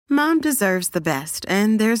Mom deserves the best,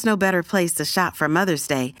 and there's no better place to shop for Mother's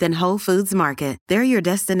Day than Whole Foods Market. They're your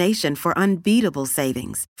destination for unbeatable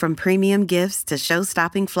savings, from premium gifts to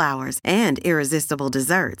show-stopping flowers and irresistible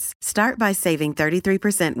desserts. Start by saving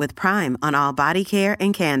 33% with Prime on all body care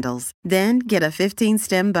and candles. Then get a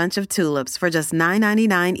 15-stem bunch of tulips for just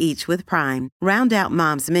 $9.99 each with Prime. Round out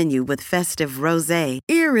Mom's menu with festive rosé,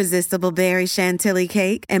 irresistible berry chantilly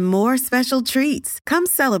cake, and more special treats. Come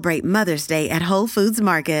celebrate Mother's Day at Whole Foods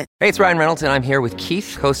Market. Hey, it's Ryan Reynolds, and I'm here with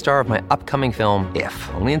Keith, co-star of my upcoming film, If,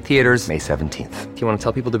 only in theaters May 17th. Do you want to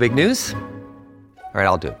tell people the big news? All right,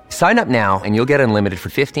 I'll do it. Sign up now and you'll get unlimited for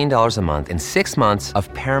 $15 a month and 6 months of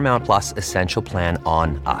Paramount Plus Essential Plan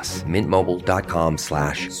on us.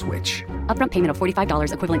 MintMobile.com/switch. Upfront payment of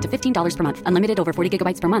 $45 equivalent to $15 per month. Unlimited over 40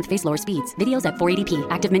 gigabytes per month. Face lower speeds. Videos at 480p.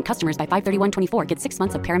 Active Mint customers by 531.24 get 6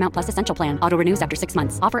 months of Paramount Plus Essential Plan. Auto renews after 6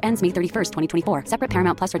 months. Offer ends May 31st, 2024. Separate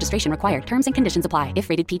Paramount Plus registration required. Terms and conditions apply if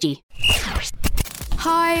rated PG.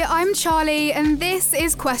 Hi, I'm Charlie, and this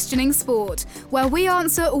is Questioning Sport, where we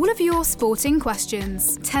answer all of your sporting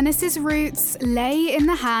questions. Tennis's roots lay in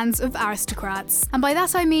the hands of aristocrats, and by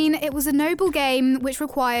that I mean it was a noble game which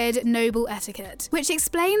required noble etiquette, which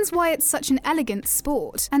explains why it's such an elegant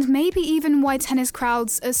sport, and maybe even why tennis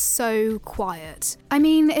crowds are so quiet. I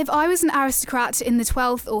mean, if I was an aristocrat in the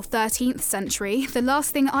 12th or 13th century, the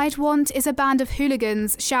last thing I'd want is a band of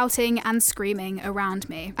hooligans shouting and screaming around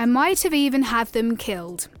me. I might have even had them killed.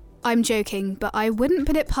 I'm joking, but I wouldn't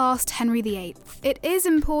put it past Henry VIII. It is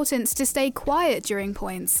important to stay quiet during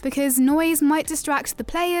points, because noise might distract the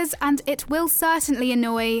players and it will certainly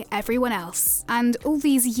annoy everyone else. And all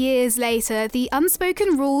these years later, the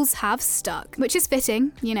unspoken rules have stuck, which is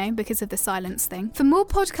fitting, because of the silence thing. For more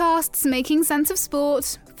podcasts making sense of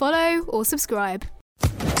sport, follow or subscribe.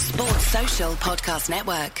 Sports Social Podcast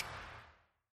Network.